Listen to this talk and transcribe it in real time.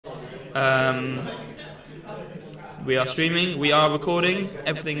We are streaming, we are recording,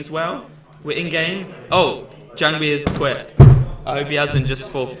 everything is well. We're in game. Oh, Djangbi has quit. I hope he hasn't just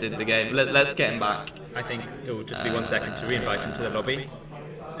forfeited the game. Let's get him back. I think it will just be 1 second to re-invite him to the lobby.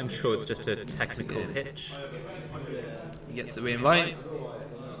 I'm sure it's just a technical hitch. He gets the re-invite.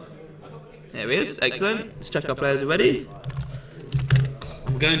 There he is, excellent. Let's check our players are ready.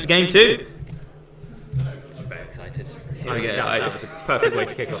 We're going to game 2. I'm very excited. That was a perfect way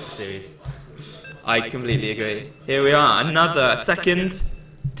to kick off the series. I completely agree. Here we are, another second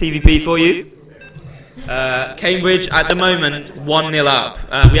TVP for you. Cambridge at the moment 1-0 up.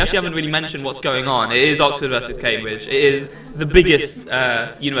 We actually haven't really mentioned what's going on. It is Oxford versus Cambridge. It is the biggest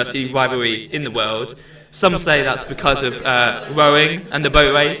university rivalry in the world. Some say that's because of rowing and the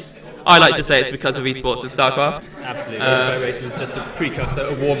boat race. I like to say it's because of eSports and StarCraft. Absolutely, the boat race was just a precursor,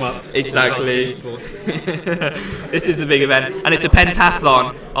 a warm-up. Exactly. This is the big event, and it's a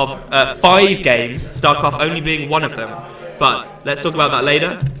pentathlon of 5 games, StarCraft only being one of them. But let's talk about that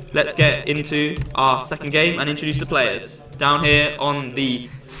later. Let's get into our second game and introduce the players. Down here on the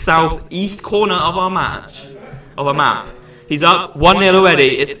southeast corner of our map. He's up 1-0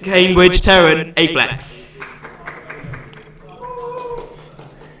 already. It's Cambridge Terran AphleX.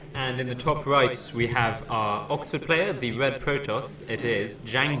 And in the top right, we have our Oxford player, the red Protoss. It is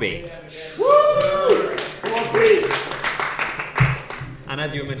Djangbi. And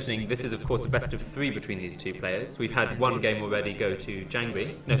as you were mentioning, this is of course a best of 3 between these two players. We've had one game already go to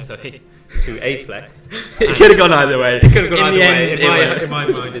Djangbi. No, sorry, to AphleX. It could have gone either way. It could have gone either way. In my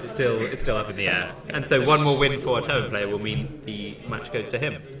mind, it's still up in the air. And so one more win for our Terran player will mean the match goes to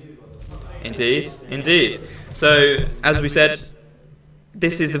him. Indeed, indeed. So as we said,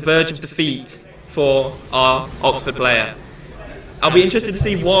 this is the verge of defeat for our Oxford player. I'll be interested to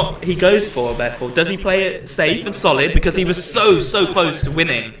see what he goes for, therefore. Does he play it safe and solid? Because he was so close to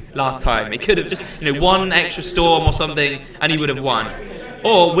winning last time. He could have just, one extra storm or something and he would have won.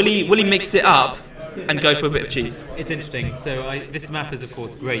 Or will he mix it up and go for a bit of cheese? It's interesting. So this map is of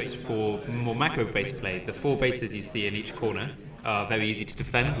course great for more macro-based play. The 4 bases you see in each corner are very easy to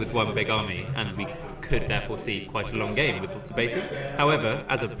defend with one big army, and we could therefore see quite a long game with lots of bases. However,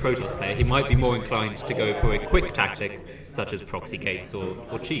 as a Protoss player, he might be more inclined to go for a quick tactic, such as proxy gates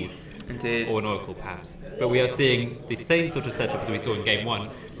or cheese. Indeed. Or an oracle, perhaps. But we are seeing the same sort of setup as we saw in game 1,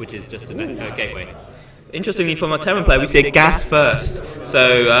 which is just a gateway. Interestingly, from our Terran player, we see a gas first.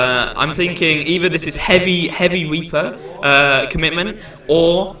 So I'm thinking either this is heavy Reaper commitment,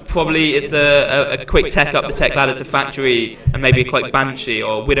 or probably it's a quick tech up the tech ladder to factory and maybe a cloak banshee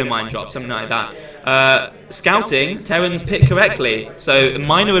or widow mine drop, something like that. Scouting, Terrans pick correctly, so a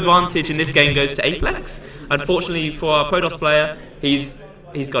minor advantage in this game goes to AphleX. Unfortunately for our Protoss player, he's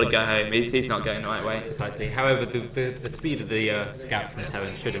got to go home. He's not going the right way. Precisely. However, the speed of the scout from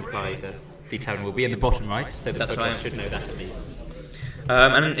Terran should imply that the Terran will be in the bottom right, so the Protoss should know that at least.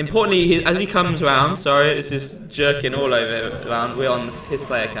 And importantly, as he comes around, sorry, this is jerking all over around. We're on his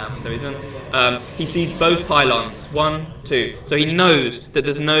player cam, so he's on. He sees both pylons, 1, 2. So he knows that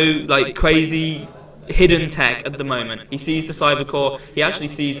there's no crazy hidden tech at the moment. He sees the cyber core. He actually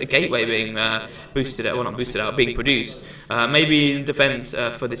sees a gateway being being produced. Maybe in defense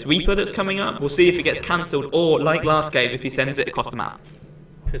for this Reaper that's coming up. We'll see if it gets cancelled, or like last game, if he sends it across the map.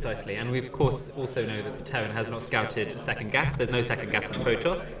 Precisely, and we of course also know that the Terran has not scouted a second gas. There's no second gas on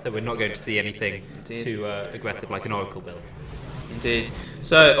Protoss, so we're not going to see anything too aggressive like an Oracle build. Indeed.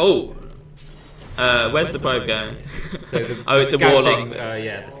 So, where's the probe going? So it's a Warlock.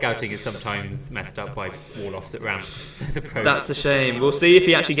 The scouting is sometimes messed up by wall-offs at ramps. So the probe. That's a shame. We'll see if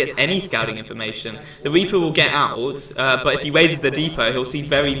he actually gets any scouting information. The Reaper will get out, but if he raises the depot, he'll see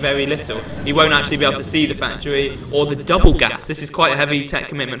very little. He won't actually be able to see the factory or the double gas. This is quite a heavy tech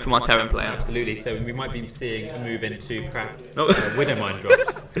commitment from our Terran player. Absolutely. So we might be seeing a move into perhaps widow mine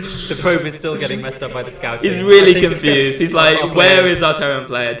drops. The probe is still getting messed up by the scouting. He's really confused. He's like, where is our Terran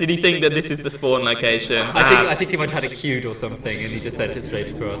player? Did he think that this is the spawn location? I think he might have had a queued or something and he just sent it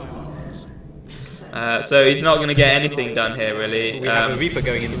straight across. So he's not going to get anything done here, really. We have a Reaper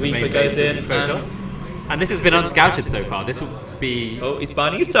going into the main base in Protoss. And this has been unscouted so far. This will be... Oh, he's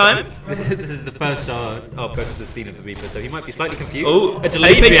biding his time. This is the first our Protoss has seen of the Reaper, so he might be slightly confused. Oh,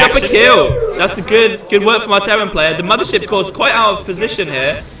 he picks up a kill. That's a good work from our Terran player. The Mothership Core's quite out of position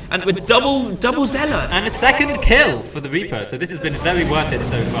here. And with double Zealot. And a second kill for the Reaper, so this has been very worth it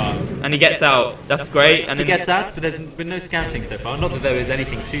so far. And he gets out, that's great. And he gets out, but there's been no scouting so far. Not that there is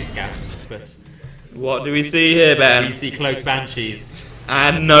anything to scout, but... What do we see here, Ben? We see cloaked banshees.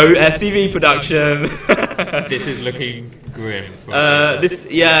 And no SCV production. This is looking grim.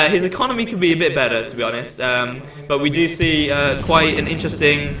 His economy could be a bit better, to be honest. But we do see quite an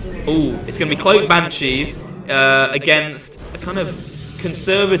interesting. It's going to be Cloak Banshees against a kind of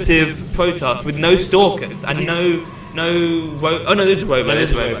conservative Protoss with no Stalkers and there's a Robo.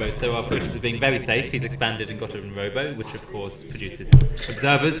 There's a Robo. So our Protoss is being very safe. He's expanded and got a Robo, which of course produces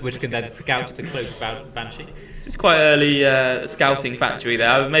observers, which can then scout the Cloaked Banshee. This is quite early scouting factory there.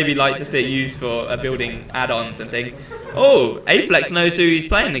 I would maybe like to see it used for building add-ons and things. AphleX knows who he's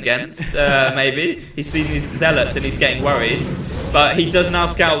playing against, maybe. He's seen these Zealots and he's getting worried. But he does now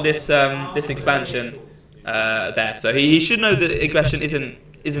scout this expansion there. So he should know that aggression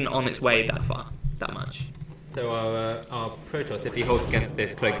isn't on its way that much. So our Protoss, if he holds against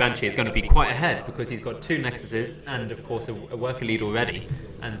this Cloak Banshee, is going to be quite ahead because he's got 2 Nexuses and of course a worker lead already.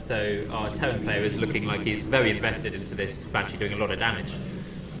 And so our Terran player is looking like he's very invested into this Banshee doing a lot of damage.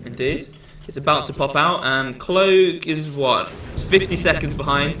 Indeed. It's about to pop out and Cloak is what? 50 seconds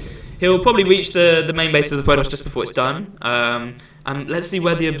behind. He'll probably reach the main base of the Protoss just before it's done. And let's see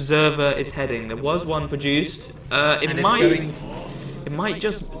where the Observer is heading. There was one produced. It might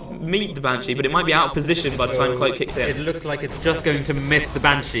just meet the Banshee, but it might be out of position by the time Cloak kicks in. It looks like it's just going to miss the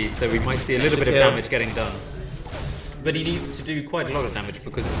Banshee, so we might see a little bit of damage getting done. But he needs to do quite a lot of damage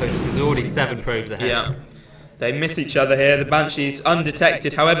because the Protoss is already 7 probes ahead. Yeah. They miss each other here. The Banshee's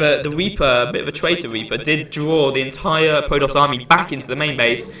undetected. However, the Reaper, a bit of a traitor Reaper, did draw the entire Protoss army back into the main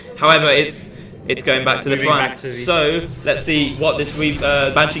base. However, it's going back to the front. So let's see what this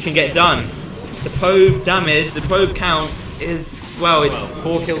Banshee can get done. The probe damage, the probe count is it's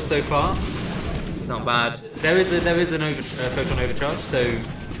 4 killed so far. It's not bad. There is an photon overcharge, so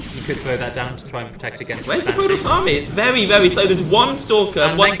you could throw that down to try and protect against. Where's the Protoss army? It's very, very slow. There's 1 Stalker,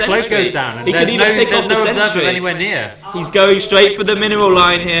 and 1 then sentry. Cloak goes down, and he could even pick off the sentry anywhere near. He's going straight for the mineral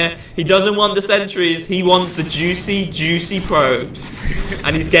line here. He doesn't want the sentries. He wants the juicy probes,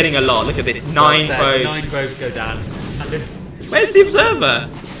 and he's getting a lot. Look at this, 9 probes. 9 probes go down. And where's the Observer?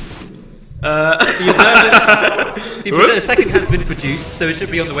 The second has been produced, so it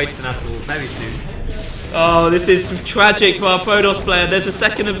should be on the way to the Natural very soon. Oh, this is tragic for our Protoss player. There's a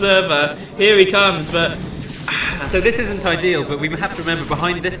second Observer. Here he comes, but... So this isn't ideal, but we have to remember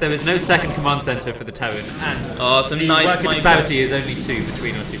behind this there is no second command center for the Terran, and some nice worker disparity is only 2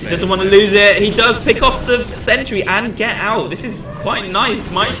 between our 2 players. Doesn't want to lose it. He does pick off the sentry and get out. This is quite nice,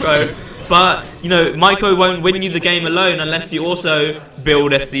 micro. But, micro won't win you the game alone unless you also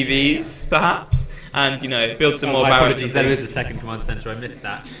build SCVs, perhaps, and, build some more barracks. Apologies, there is a second command center, I missed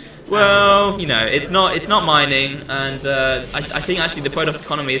that. Well, it's not mining, and I think actually the Protoss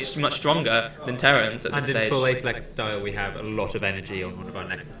economy is much stronger than Terran's at this stage. And in full AphleX style, we have a lot of energy on one of our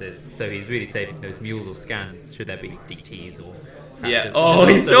Nexuses, so he's really saving those mules or scans, should there be DTs or... Yeah.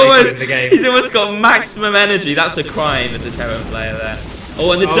 He's almost got maximum energy. That's a crime as a Terran player there.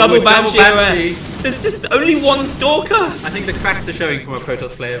 And the double Banshee. There's just only 1 Stalker. I think the cracks are showing from a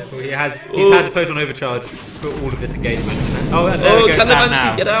Protoss player. He's had the photon overcharge for all of this engagement. And there it goes can the down Banshee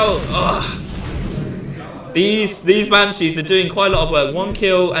now. get out? These Banshees are doing quite a lot of work. 1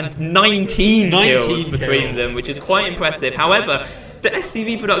 kill and 19 kills between them, which is quite impressive. However, the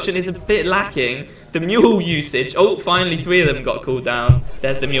SCV production is a bit lacking. The mule usage, finally 3 of them got cooled down.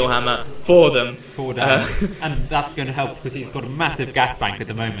 There's the mule hammer, 4 of them. 4 down. And that's going to help because he's got a massive gas bank at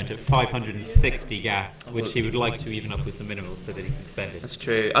the moment at 560 gas, which he would like to even up with some minerals so that he can spend it. That's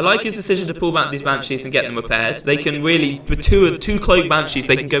true. I like his decision to pull back these Banshees and get them repaired. They can really, with two Cloak Banshees,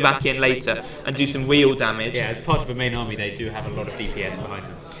 they can go back in later and do some real damage. Yeah, as part of a main army, they do have a lot of DPS behind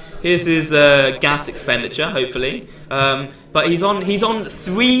them. Here's his gas expenditure, hopefully. But he's on 2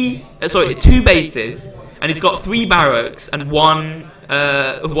 bases, and he's got 3 barracks and 1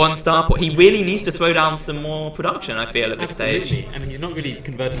 starport. He really needs to throw down some more production, I feel, at this stage. And he's not really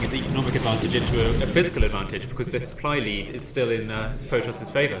converting his economic advantage into a physical advantage because the supply lead is still in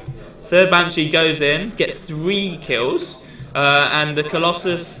Protoss' favour. 3rd Banshee goes in, gets 3 kills, and the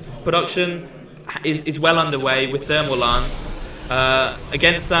Colossus production is well underway with Thermal Lance.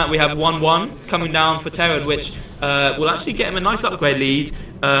 Against that, we have 1-1 coming down for Terran, which will actually get him a nice upgrade lead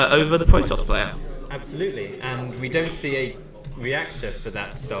over the Protoss player. Absolutely, and we don't see a reactor for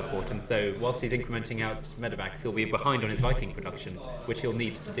that starport, and so whilst he's incrementing out medevacs, he'll be behind on his Viking production, which he'll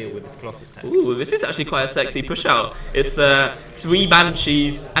need to deal with this Colossus tech. Ooh, this is actually quite a sexy push-out. It's 3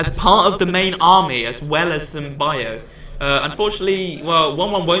 Banshees as part of the main army, as well as some bio. Unfortunately,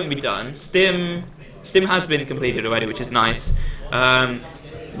 1-1 won't be done. Stim has been completed already, which is nice.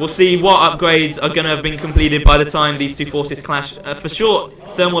 We'll see what upgrades are going to have been completed by the time these 2 forces clash. For sure,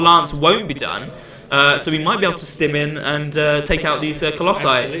 Thermal Lance won't be done. So we might be able to stim in and take out these Colossi.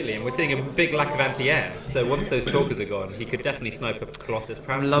 Absolutely, and we're seeing a big lack of anti-air. So once those Stalkers are gone, he could definitely snipe a Colossus,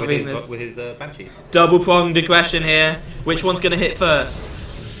 perhaps with his Banshees. Double-pronged aggression here. Which one's going to hit first?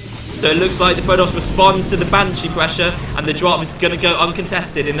 So it looks like the Protoss responds to the Banshee pressure, and the drop is going to go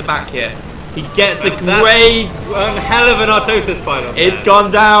uncontested in the back here. He gets a great... One hell of an Artosis pylon. It's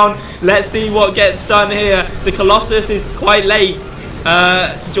gone down. Let's see what gets done here. The Colossus is quite late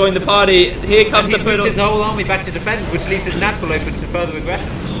to join the party. Here comes the Protoss. He's moved his whole army back to defend, which leaves his natural open to further aggression.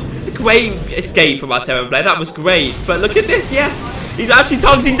 Great escape from our Terran player. That was great. But look at this, yes. He's actually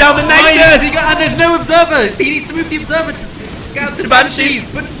targeting down the Nexus. And there's no observer. He needs to move the observer to get out the Banshees.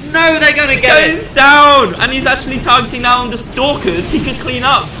 But no, they're going to get it. Down. And he's actually targeting down the Stalkers. He could clean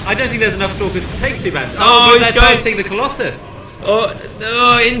up. I don't think there's enough Stalkers to take 2 Banshees. Oh, they're targeting the Colossus.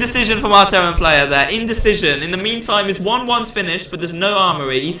 Oh, indecision from our Terran player there. Indecision. In the meantime, his 1-1's finished, but there's no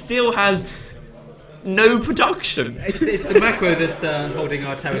armory. He still has no production. It's the macro that's holding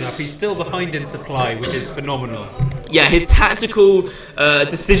our Terran up. He's still behind in supply, which is phenomenal. Yeah, his tactical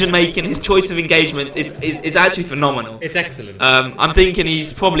decision making, his choice of engagements is actually phenomenal. It's excellent. I'm thinking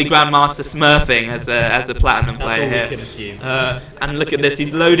he's probably Grandmaster Smurfing as a platinum player here. We can assume. And look at this,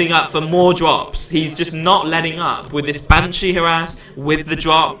 he's loading up for more drops. He's just not letting up with this Banshee harass, with the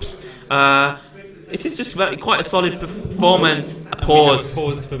drops. This is just quite a solid performance. A pause. A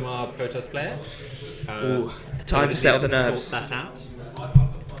pause from our Protoss player. Time to settle the nerves. Sort that out.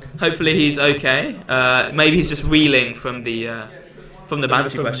 Hopefully he's okay. Maybe he's just reeling from the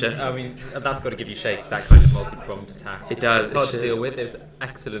Banshee pressure. I mean, that's got to give you shakes, that kind of multi-pronged attack. It does. It's hard to deal with. It was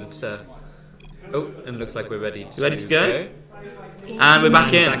excellent. And looks like we're ready to, go. And we're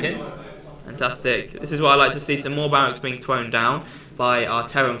back in. Fantastic. This is what I like to see, some more barracks being thrown down by our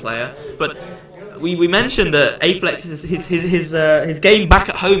Terran player. But we mentioned that AphleX, his game back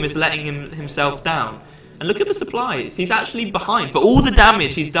at home is letting himself down. And look at the supplies. He's actually behind. For all the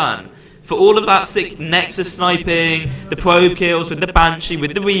damage he's done, for all of that sick Nexus sniping, the probe kills with the Banshee,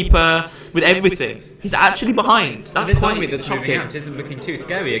 with the Reaper, with everything, he's actually behind. That's this quite army that's shocking. moving out isn't looking too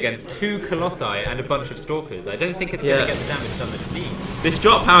scary against 2 Colossi and a bunch of Stalkers. I don't think it's going to get the damage done that it needs. This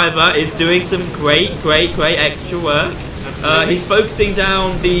drop, however, is doing some great extra work. He's focusing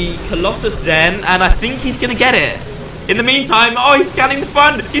down the Colossus Den, and I think he's going to get it. In the meantime, he's scanning the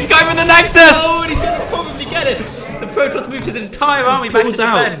front. He's going for the Nexus. Oh, and he's going to probably get it. The Protoss moved his entire army back to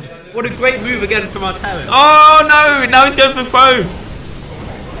defend. What a great move again from our Terran. Oh no! Now he's going for probes.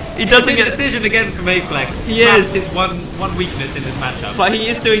 He doesn't get decision again from AphleX. He is his one weakness in this matchup. But he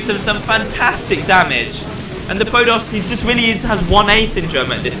is doing some fantastic damage. And the Protoss, he's just really has 1A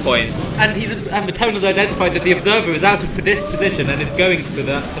syndrome at this point. And the Terran has identified that the observer is out of position and is going for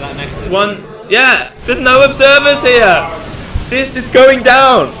that Nexus. Yeah, there's no observers here. This is going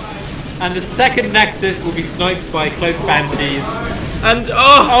down. And the second Nexus will be sniped by Cloak's Banshees. And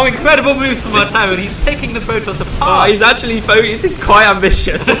incredible moves from our Terran. He's picking the Protoss apart. He's actually focused. This is quite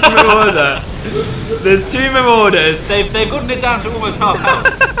ambitious. This Marauder. There's 2 Marauders. They've gotten it down to almost half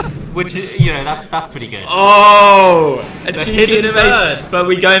health. Which is, that's pretty good. A cheeky innovation. But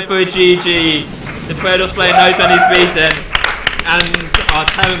we're going for a GG. The Protoss player knows when he's beaten. And our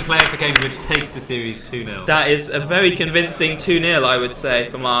Terran player for Cambridge takes the series 2-0. That is a very convincing 2-0, I would say,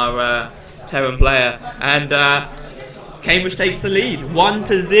 from our Terran player. And Cambridge takes the lead,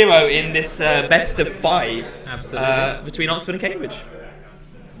 1-0 in this best of 5. Absolutely. Between Oxford and Cambridge.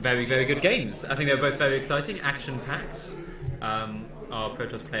 Very, very good games. I think they were both very exciting, action-packed. Our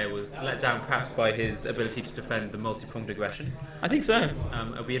Protoss player was let down perhaps by his ability to defend the multi-pronged aggression. I think so.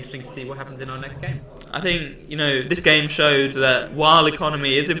 It'll be interesting to see what happens in our next game. I think, this game showed that while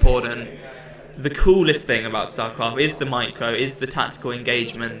economy is important, the coolest thing about StarCraft is the micro, is the tactical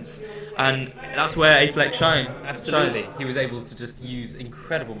engagements, and that's where AphleX shine. Absolutely. He was able to just use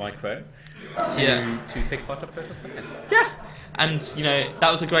incredible micro to pick apart our Protoss player. Yeah. And, that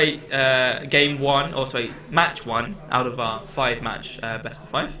was a great match 1 out of our 5-match best of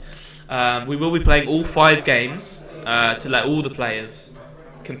 5. We will be playing all 5 games to let all the players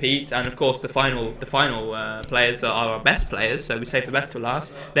compete, and of course the final players are our best players, so we save the best to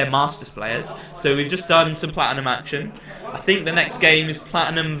last. They're Masters players. So we've just done some Platinum action. I think the next game is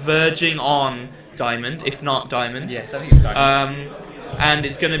Platinum verging on Diamond, if not Diamond. Yes, I think it's Diamond. And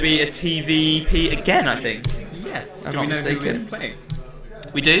it's going to be a TVP again, I think. Yes. Do we know who is playing?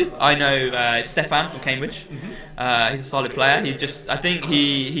 We do. I know Stefan from Cambridge. Mm-hmm. He's a solid player. I think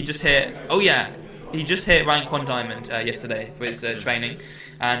he just hit. He just hit rank 1 diamond yesterday for his training.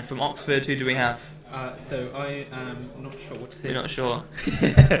 And from Oxford, who do we have? So I am not sure what this. You're not sure.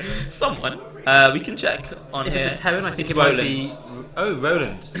 Someone. We can check on If here. it's a Terran, I think It's it might Roland. be. Oh,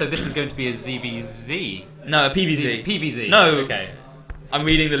 Roland. So this is going to be a ZVZ. No, a PVZ. PVZ. No. Okay. I'm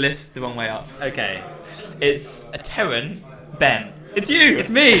reading the list the wrong way up. Okay. It's a Terran, Ben. It's you. It's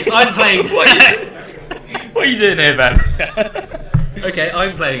me. I'm playing next. What are you doing here, Ben? Okay,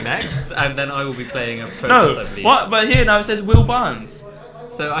 I'm playing next, and then I will be playing a Protoss, I No. believe. What? But here now it says Will Barnes.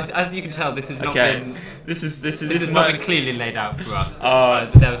 So as you can tell, this has not Okay. been. This has Not been clearly laid out for us. Oh.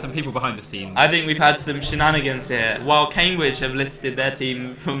 There were some people behind the scenes. I think we've had some shenanigans here. While Cambridge have listed their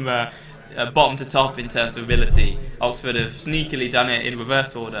team from bottom to top in terms of ability, Oxford have sneakily done it in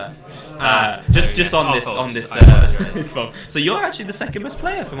reverse order. Just on this. I apologise. This one. So you're actually the second best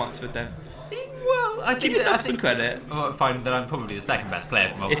player from Oxford then. Well, I Give think yourself some credit. I find that I'm probably the second best player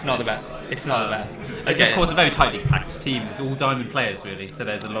from Oxford. If not the best. If not the best. It's of course a very tightly packed team. It's all diamond players really, so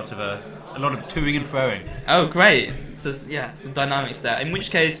there's a lot of toing and froing. Oh, great. So, yeah, some dynamics there. In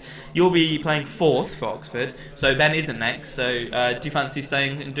which case, you'll be playing fourth for Oxford. So Ben isn't next. So do you fancy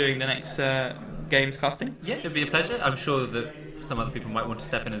staying and doing the next games casting? Yeah, it'd be a pleasure. I'm sure that some other people might want to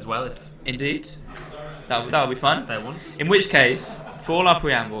step in as well if Indeed. That'll be fun. it's their want. In which case, for all our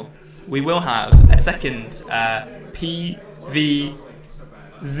preamble, we will have a second PVZ.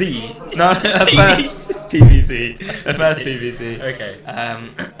 No, a first PVZ. A first PVZ. Okay.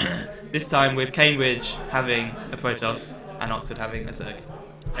 This time with Cambridge having a Protoss and Oxford having a Zerg.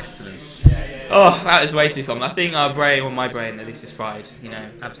 Excellent. Oh, that is way too common. I think our brain, or my brain at least, is fried. You know.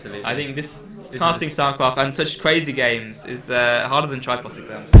 Absolutely. I think this casting StarCraft and such crazy games is harder than Tripos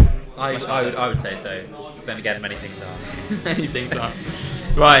exams. I would say so. Then again, many things are. Many things are.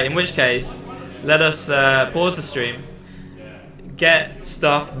 Right, in which case, let us pause the stream, get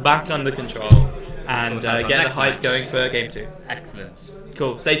stuff back under control, and Sort out our get the next hype match. going for Game 2. Excellent.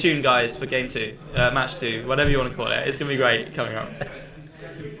 Cool. Stay tuned, guys, for Game 2, Match 2, whatever you want to call it. It's going to be great coming up.